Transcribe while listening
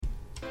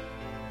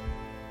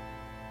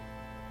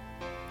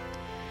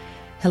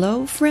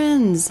Hello,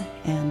 friends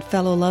and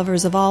fellow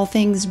lovers of all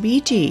things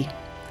beachy.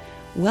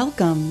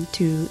 Welcome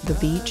to The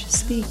Beach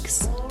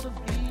Speaks.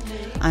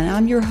 And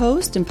I'm your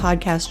host and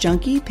podcast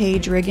junkie,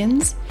 Paige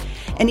Riggins.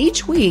 And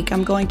each week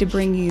I'm going to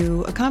bring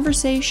you a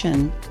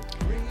conversation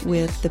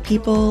with the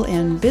people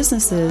and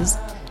businesses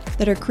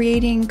that are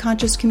creating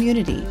conscious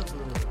community,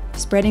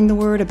 spreading the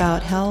word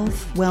about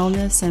health,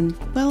 wellness, and,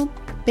 well,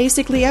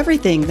 basically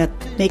everything that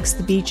makes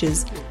the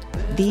beaches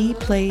the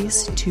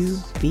place to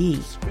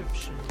be.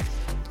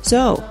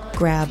 So,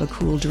 grab a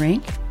cool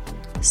drink,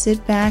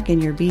 sit back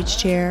in your beach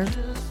chair,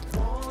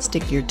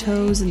 stick your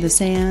toes in the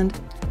sand,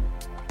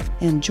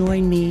 and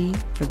join me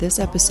for this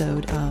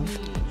episode of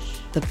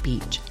The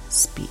Beach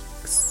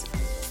Speaks.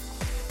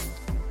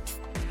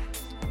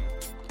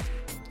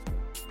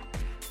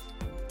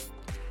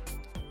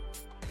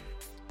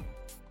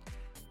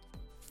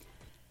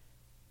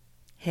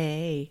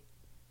 Hey,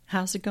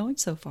 how's it going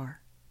so far?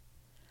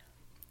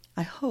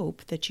 I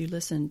hope that you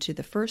listened to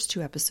the first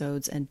two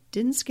episodes and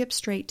didn't skip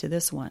straight to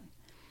this one,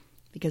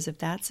 because if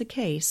that's the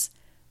case,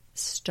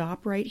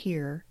 stop right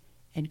here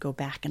and go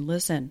back and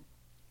listen.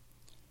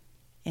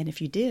 And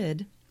if you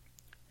did,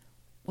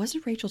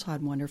 wasn't Rachel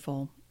Todd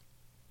wonderful?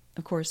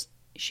 Of course,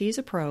 she's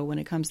a pro when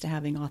it comes to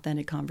having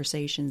authentic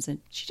conversations,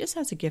 and she just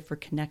has a gift for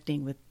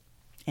connecting with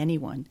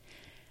anyone.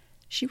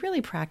 She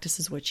really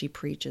practices what she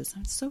preaches.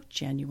 It's so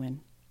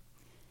genuine.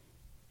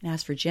 And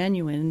as for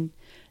genuine,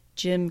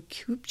 Jim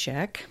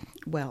Kupchak,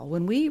 well,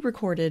 when we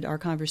recorded our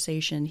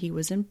conversation, he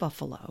was in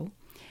Buffalo.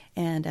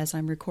 And as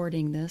I'm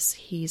recording this,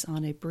 he's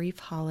on a brief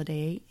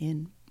holiday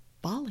in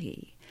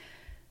Bali.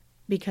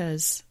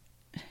 Because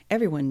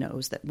everyone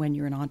knows that when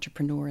you're an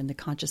entrepreneur in the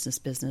consciousness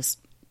business,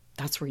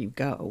 that's where you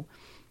go.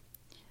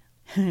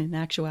 In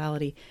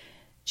actuality,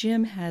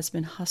 Jim has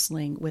been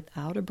hustling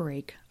without a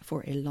break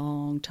for a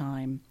long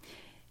time.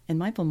 And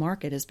Mindful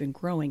Market has been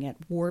growing at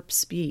warp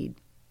speed.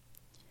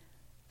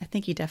 I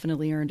think he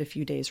definitely earned a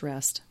few days'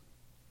 rest.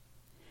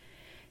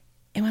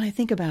 And when I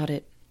think about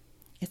it,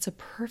 it's a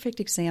perfect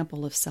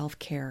example of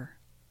self-care.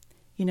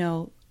 You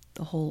know,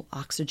 the whole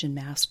oxygen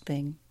mask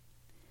thing.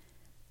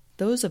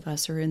 Those of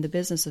us who are in the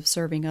business of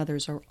serving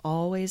others are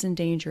always in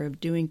danger of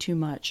doing too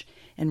much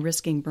and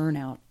risking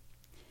burnout.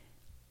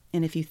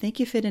 And if you think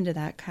you fit into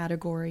that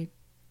category,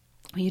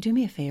 will you do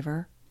me a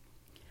favor?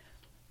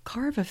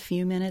 Carve a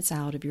few minutes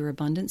out of your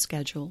abundant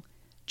schedule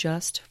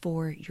just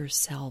for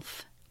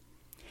yourself.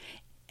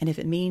 And if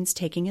it means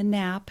taking a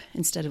nap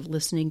instead of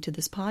listening to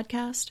this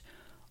podcast,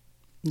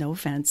 no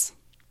offense,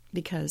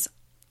 because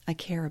I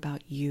care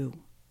about you.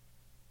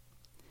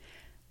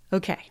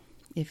 Okay,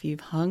 if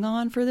you've hung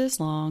on for this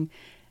long,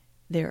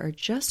 there are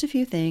just a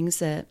few things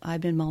that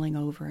I've been mulling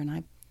over and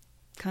I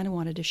kind of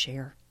wanted to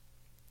share.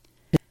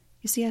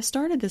 You see, I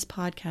started this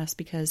podcast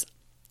because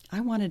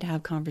I wanted to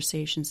have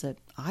conversations that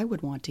I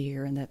would want to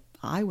hear and that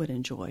I would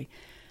enjoy.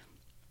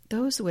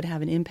 Those that would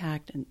have an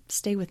impact and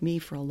stay with me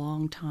for a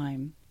long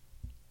time.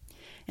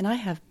 And I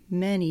have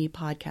many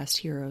podcast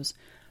heroes,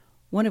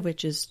 one of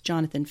which is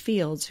Jonathan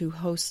Fields, who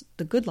hosts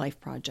the Good Life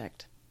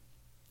Project.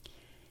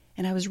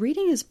 And I was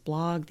reading his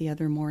blog the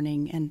other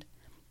morning, and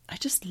I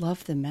just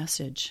loved the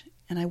message.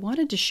 And I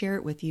wanted to share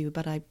it with you,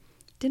 but I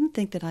didn't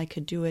think that I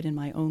could do it in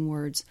my own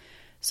words.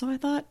 So I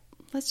thought,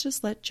 let's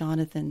just let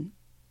Jonathan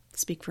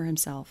speak for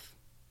himself.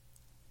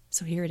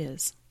 So here it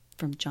is,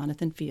 from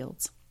Jonathan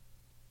Fields.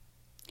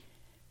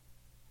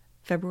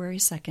 February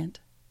 2nd,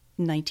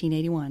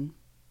 1981.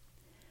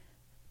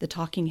 The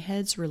Talking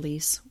Heads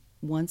release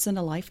Once in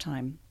a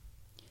Lifetime.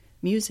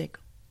 Music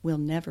will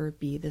never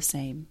be the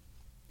same.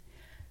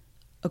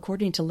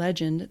 According to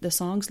legend, the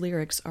song's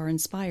lyrics are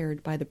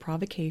inspired by the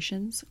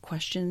provocations,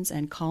 questions,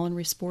 and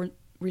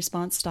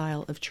call-and-response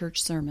style of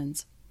church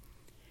sermons.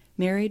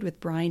 Married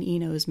with Brian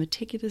Eno's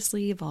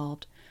meticulously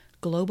evolved,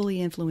 globally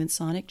influenced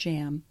sonic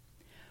jam,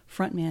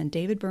 frontman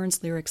David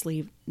Byrne's lyrics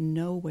leave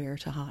nowhere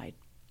to hide.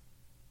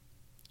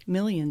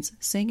 Millions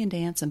sing and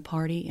dance and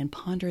party and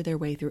ponder their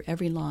way through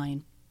every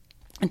line,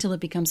 until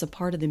it becomes a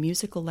part of the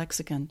musical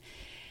lexicon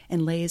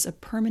and lays a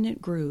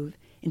permanent groove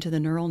into the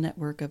neural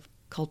network of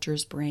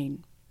culture's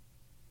brain.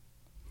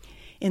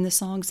 In the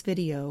song's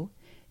video,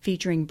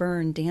 featuring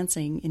Byrne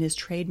dancing in his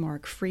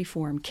trademark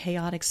freeform,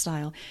 chaotic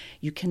style,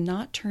 you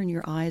cannot turn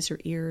your eyes or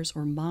ears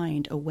or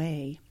mind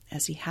away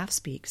as he half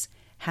speaks,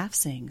 half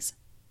sings.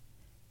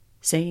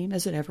 Same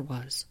as it ever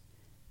was.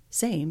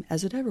 Same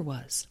as it ever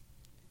was.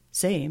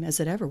 Same as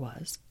it ever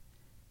was.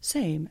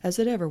 Same as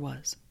it ever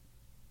was.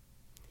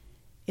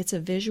 It's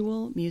a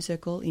visual,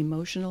 musical,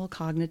 emotional,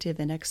 cognitive,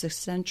 and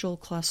existential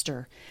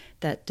cluster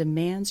that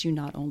demands you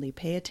not only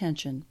pay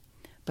attention,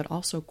 but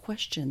also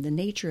question the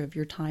nature of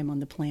your time on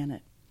the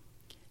planet,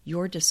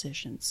 your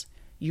decisions,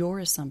 your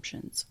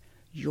assumptions,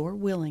 your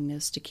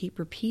willingness to keep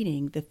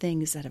repeating the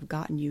things that have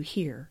gotten you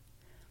here,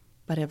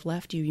 but have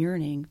left you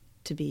yearning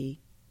to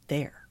be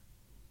there.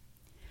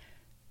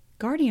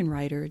 Guardian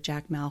writer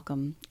Jack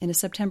Malcolm, in a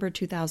September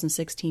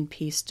 2016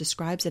 piece,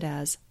 describes it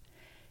as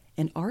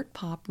an art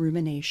pop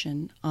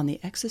rumination on the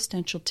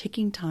existential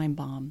ticking time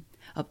bomb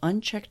of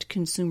unchecked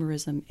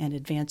consumerism and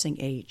advancing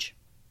age.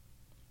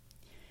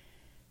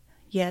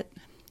 Yet,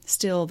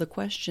 still, the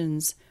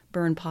questions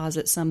burn pause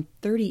at some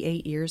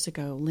 38 years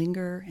ago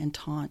linger and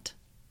taunt.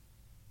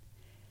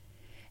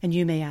 And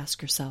you may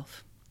ask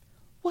yourself,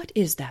 what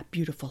is that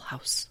beautiful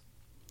house?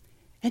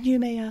 And you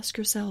may ask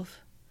yourself,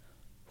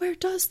 where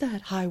does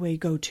that highway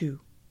go to?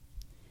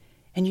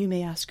 And you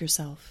may ask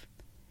yourself,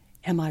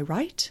 am I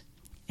right?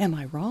 Am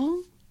I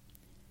wrong?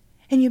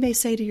 And you may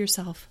say to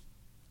yourself,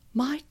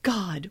 my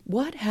God,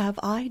 what have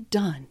I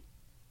done?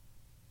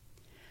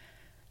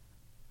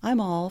 I'm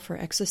all for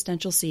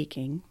existential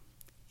seeking.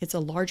 It's a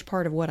large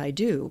part of what I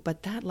do,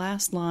 but that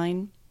last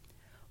line,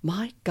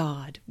 my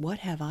God, what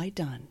have I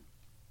done?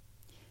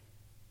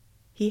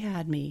 He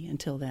had me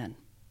until then.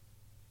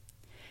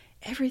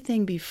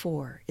 Everything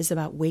before is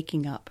about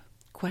waking up,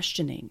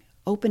 questioning,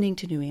 opening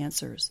to new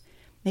answers,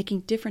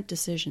 making different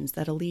decisions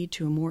that'll lead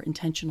to a more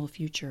intentional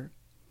future.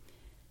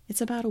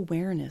 It's about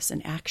awareness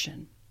and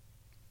action.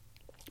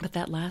 But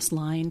that last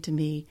line, to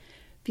me,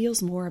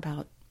 feels more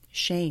about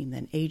shame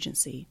than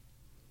agency.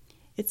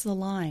 It's the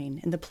line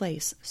and the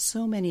place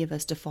so many of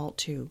us default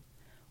to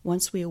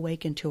once we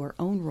awaken to our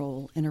own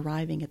role in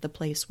arriving at the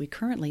place we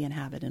currently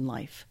inhabit in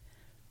life,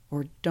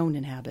 or don't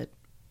inhabit,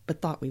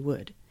 but thought we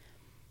would,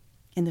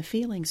 and the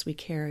feelings we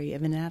carry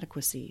of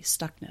inadequacy,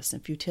 stuckness,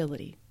 and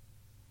futility.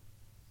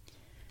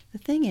 The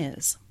thing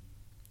is,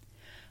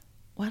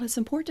 while it's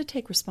important to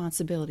take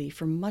responsibility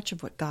for much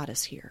of what got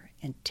us here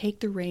and take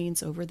the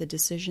reins over the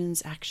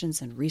decisions,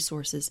 actions, and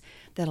resources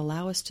that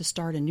allow us to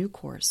start a new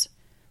course,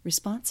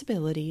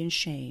 responsibility and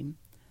shame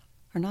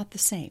are not the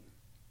same.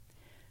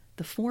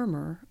 The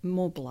former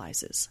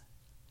mobilizes.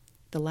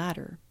 The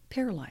latter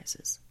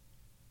paralyzes.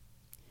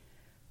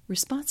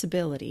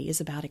 Responsibility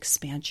is about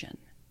expansion,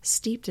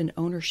 steeped in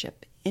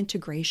ownership,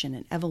 integration,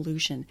 and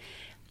evolution.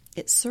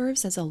 It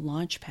serves as a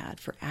launch pad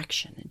for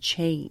action and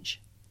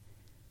change.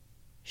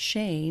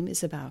 Shame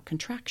is about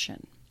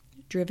contraction,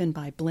 driven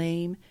by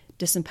blame,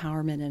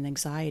 disempowerment, and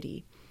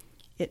anxiety.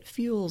 It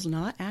fuels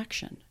not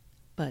action,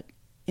 but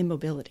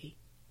immobility.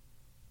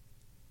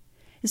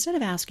 Instead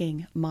of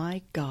asking,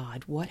 my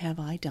God, what have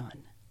I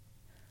done?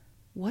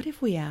 What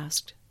if we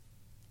asked,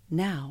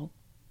 now,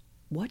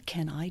 what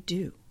can I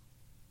do?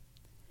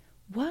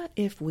 What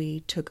if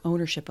we took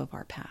ownership of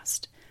our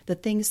past, the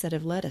things that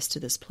have led us to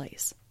this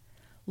place,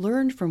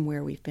 learned from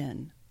where we've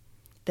been,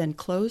 then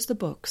closed the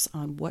books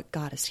on what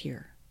got us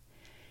here,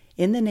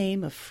 in the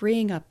name of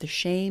freeing up the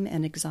shame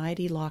and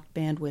anxiety-locked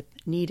bandwidth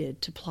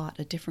needed to plot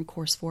a different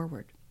course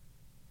forward?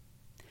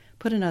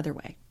 Put another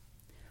way,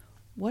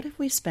 what if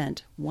we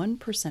spent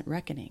 1%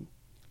 reckoning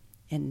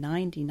and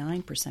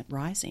 99%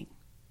 rising?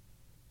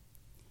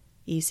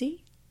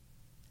 Easy?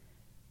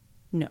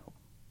 No.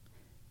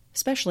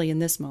 Especially in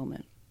this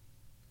moment.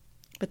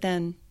 But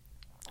then,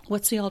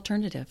 what's the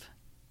alternative?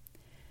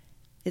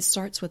 It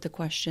starts with the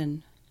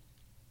question,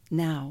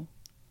 now,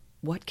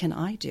 what can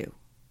I do?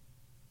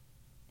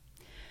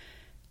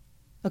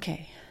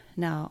 Okay,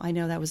 now I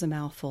know that was a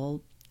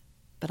mouthful,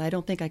 but I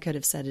don't think I could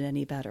have said it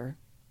any better.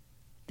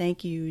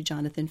 Thank you,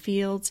 Jonathan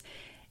Fields,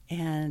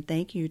 and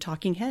thank you,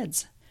 Talking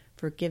Heads,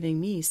 for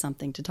giving me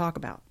something to talk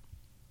about.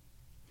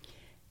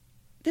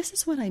 This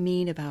is what I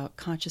mean about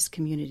conscious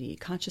community,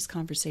 conscious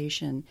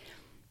conversation.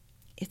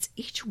 It's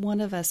each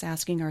one of us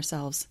asking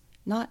ourselves,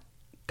 not,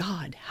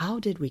 God, how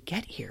did we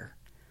get here?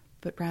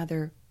 But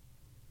rather,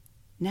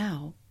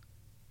 now,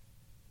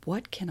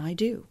 what can I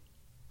do?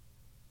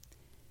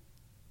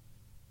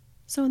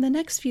 So in the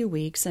next few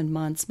weeks and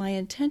months, my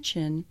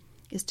intention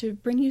is to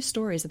bring you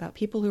stories about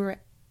people who are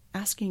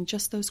asking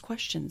just those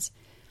questions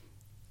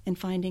and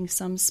finding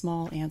some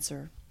small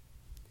answer.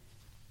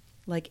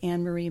 Like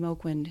Anne-Marie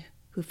Moquin,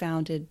 who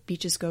founded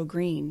Beaches Go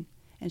Green,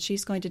 and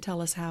she's going to tell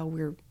us how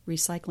we're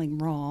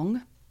recycling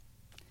wrong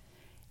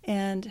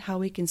and how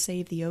we can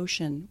save the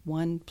ocean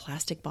one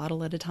plastic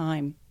bottle at a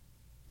time.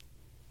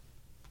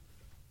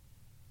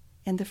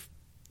 And the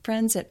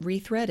friends at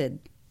Rethreaded,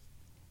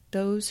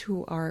 those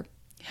who are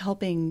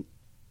helping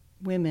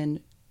women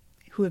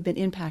who have been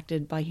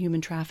impacted by human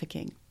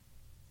trafficking.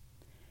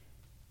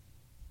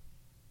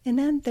 And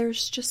then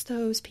there's just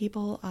those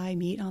people I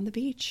meet on the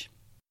beach.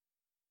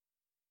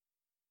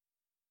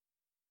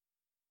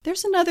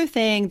 There's another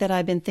thing that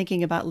I've been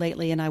thinking about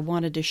lately and I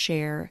wanted to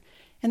share,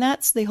 and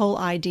that's the whole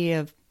idea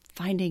of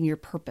finding your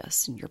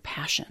purpose and your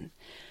passion.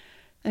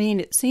 I mean,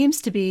 it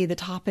seems to be the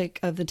topic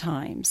of the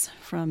times,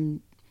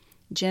 from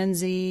Gen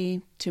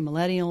Z to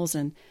millennials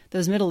and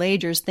those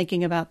middle-agers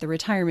thinking about the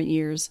retirement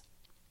years.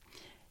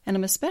 And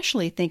I'm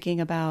especially thinking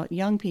about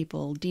young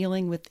people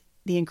dealing with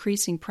the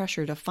increasing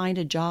pressure to find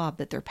a job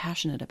that they're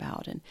passionate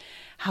about and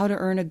how to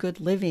earn a good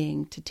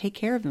living to take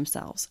care of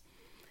themselves.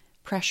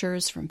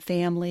 Pressures from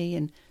family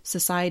and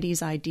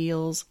society's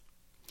ideals,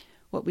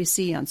 what we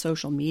see on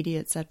social media,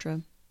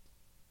 etc.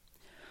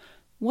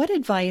 What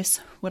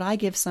advice would I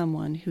give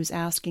someone who's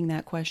asking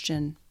that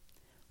question,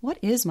 what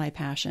is my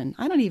passion?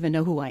 I don't even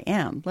know who I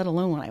am, let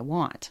alone what I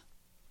want.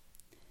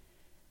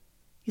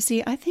 You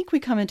see, I think we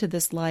come into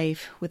this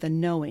life with a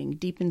knowing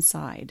deep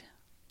inside,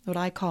 what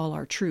I call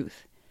our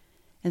truth.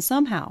 And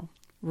somehow,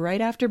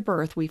 right after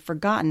birth, we've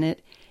forgotten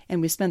it,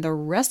 and we spend the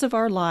rest of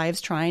our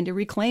lives trying to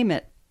reclaim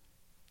it.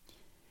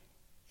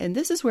 And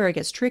this is where it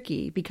gets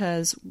tricky,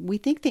 because we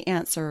think the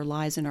answer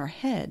lies in our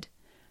head,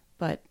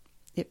 but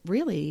it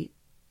really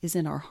is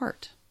in our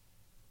heart.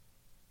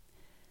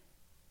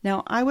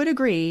 Now, I would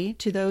agree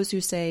to those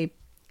who say,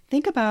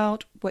 think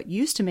about what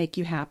used to make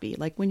you happy,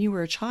 like when you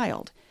were a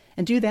child,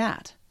 and do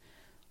that.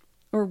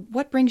 Or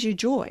what brings you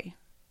joy?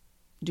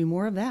 Do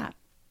more of that.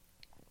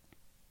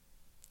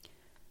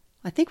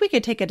 I think we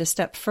could take it a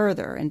step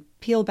further and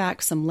peel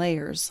back some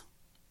layers.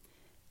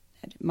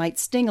 It might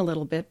sting a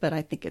little bit, but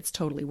I think it's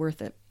totally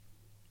worth it.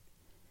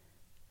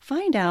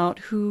 Find out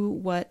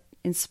what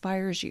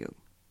inspires you.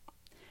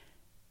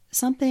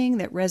 Something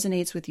that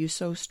resonates with you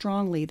so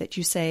strongly that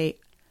you say,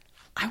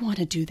 I want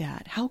to do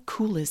that. How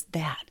cool is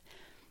that?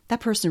 That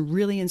person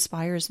really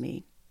inspires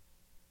me.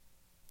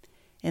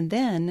 And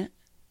then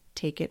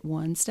take it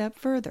one step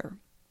further.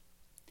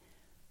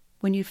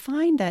 When you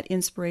find that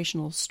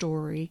inspirational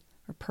story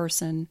or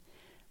person,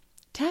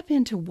 tap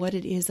into what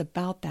it is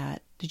about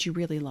that you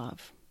really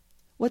love.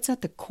 What's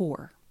at the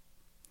core?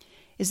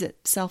 Is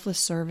it selfless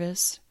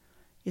service?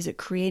 Is it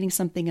creating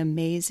something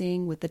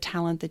amazing with the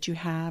talent that you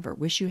have or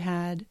wish you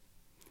had?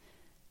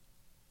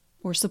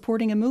 Or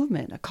supporting a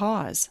movement, a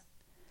cause?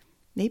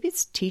 Maybe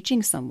it's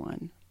teaching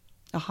someone,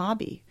 a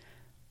hobby.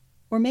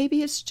 Or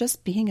maybe it's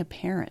just being a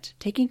parent,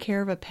 taking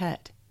care of a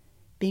pet,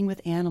 being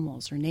with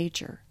animals or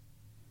nature,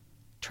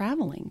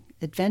 traveling,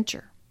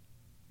 adventure.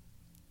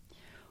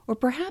 Or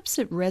perhaps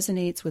it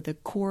resonates with a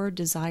core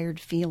desired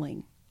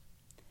feeling.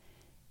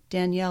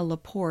 Danielle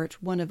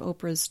Laporte, one of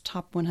Oprah's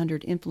top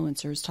 100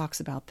 influencers, talks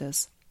about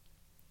this.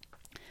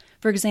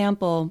 For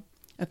example,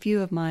 a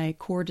few of my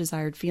core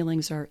desired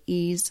feelings are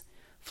ease,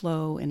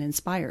 flow, and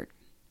inspired.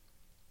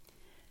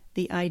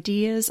 The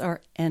ideas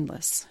are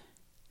endless.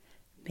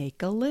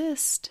 Make a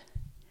list.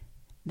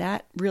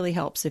 That really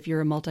helps if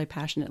you're a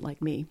multi-passionate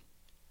like me.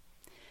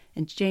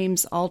 And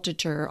James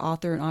Altucher,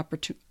 author and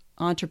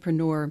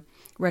entrepreneur,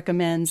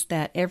 recommends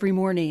that every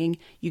morning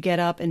you get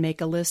up and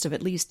make a list of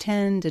at least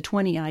 10 to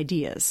 20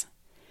 ideas.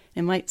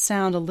 It might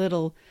sound a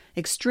little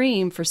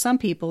extreme for some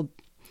people,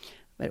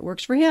 but it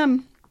works for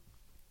him.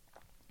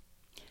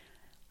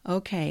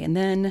 Okay, and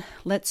then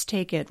let's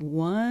take it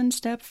one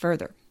step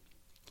further.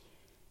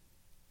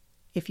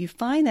 If you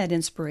find that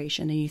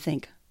inspiration and you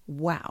think,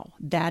 wow,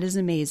 that is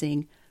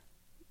amazing,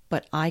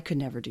 but I could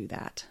never do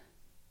that,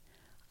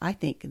 I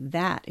think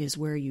that is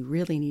where you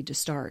really need to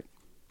start.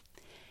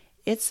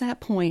 It's that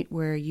point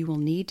where you will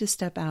need to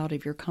step out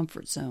of your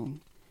comfort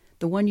zone,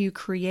 the one you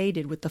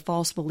created with the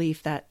false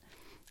belief that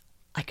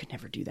I could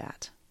never do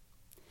that.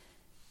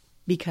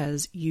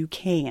 Because you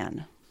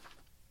can.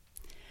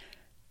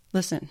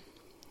 Listen,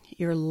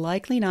 you're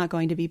likely not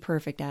going to be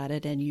perfect at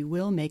it, and you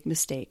will make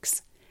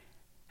mistakes.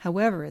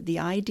 However, the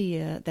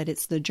idea that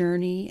it's the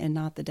journey and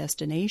not the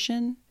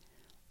destination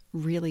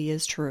really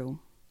is true.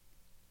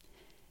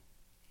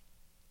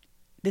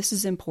 This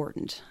is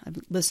important.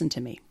 Listen to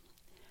me.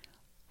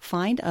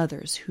 Find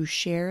others who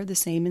share the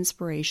same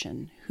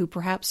inspiration, who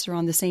perhaps are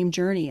on the same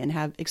journey and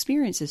have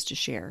experiences to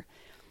share.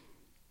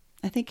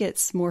 I think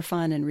it's more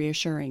fun and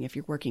reassuring if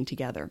you're working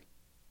together.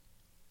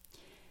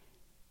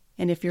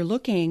 And if you're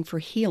looking for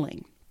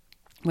healing,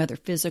 whether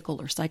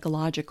physical or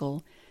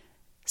psychological,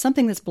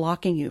 something that's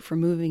blocking you from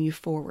moving you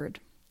forward,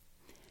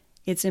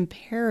 it's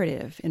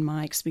imperative, in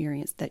my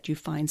experience, that you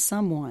find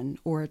someone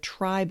or a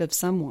tribe of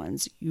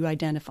someones you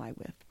identify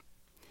with.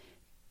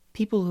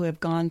 People who have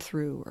gone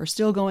through or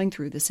still going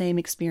through the same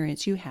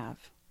experience you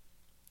have.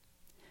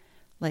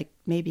 Like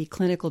maybe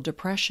clinical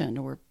depression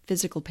or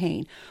physical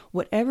pain.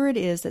 Whatever it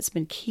is that's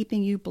been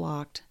keeping you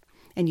blocked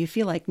and you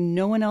feel like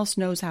no one else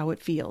knows how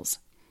it feels.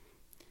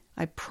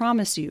 I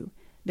promise you,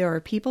 there are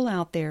people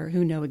out there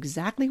who know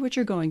exactly what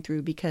you're going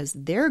through because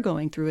they're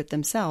going through it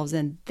themselves,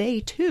 and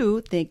they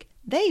too think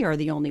they are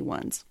the only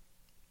ones.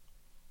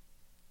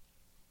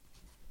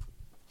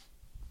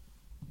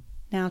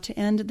 Now, to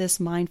end this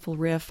mindful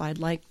riff, I'd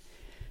like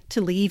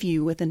to leave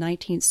you with a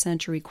 19th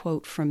century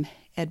quote from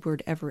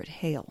Edward Everett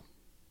Hale.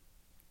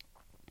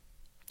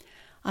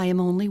 I am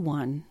only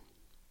one,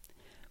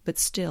 but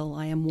still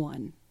I am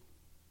one.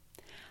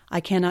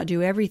 I cannot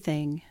do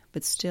everything,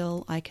 but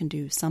still I can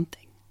do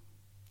something.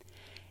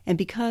 And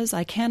because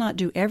I cannot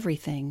do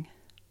everything,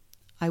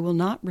 I will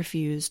not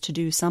refuse to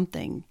do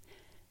something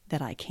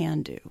that I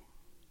can do.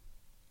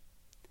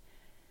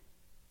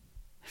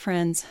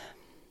 Friends,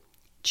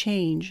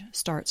 change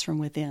starts from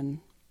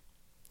within.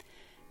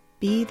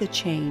 Be the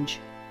change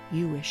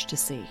you wish to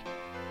see.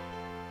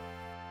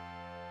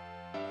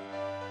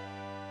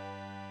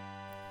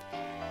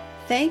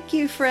 Thank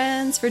you,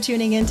 friends, for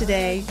tuning in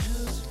today.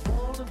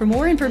 For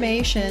more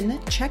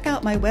information, check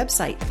out my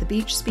website,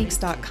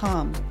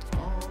 thebeachspeaks.com,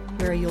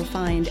 where you'll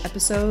find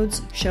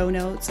episodes, show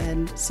notes,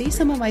 and see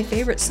some of my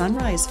favorite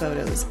sunrise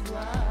photos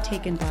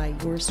taken by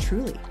yours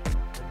truly.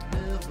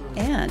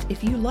 And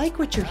if you like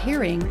what you're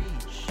hearing,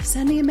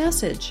 send me a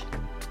message.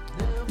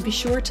 Be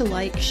sure to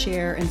like,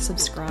 share, and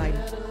subscribe.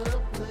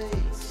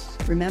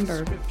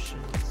 Remember,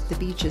 the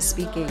beach is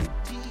speaking.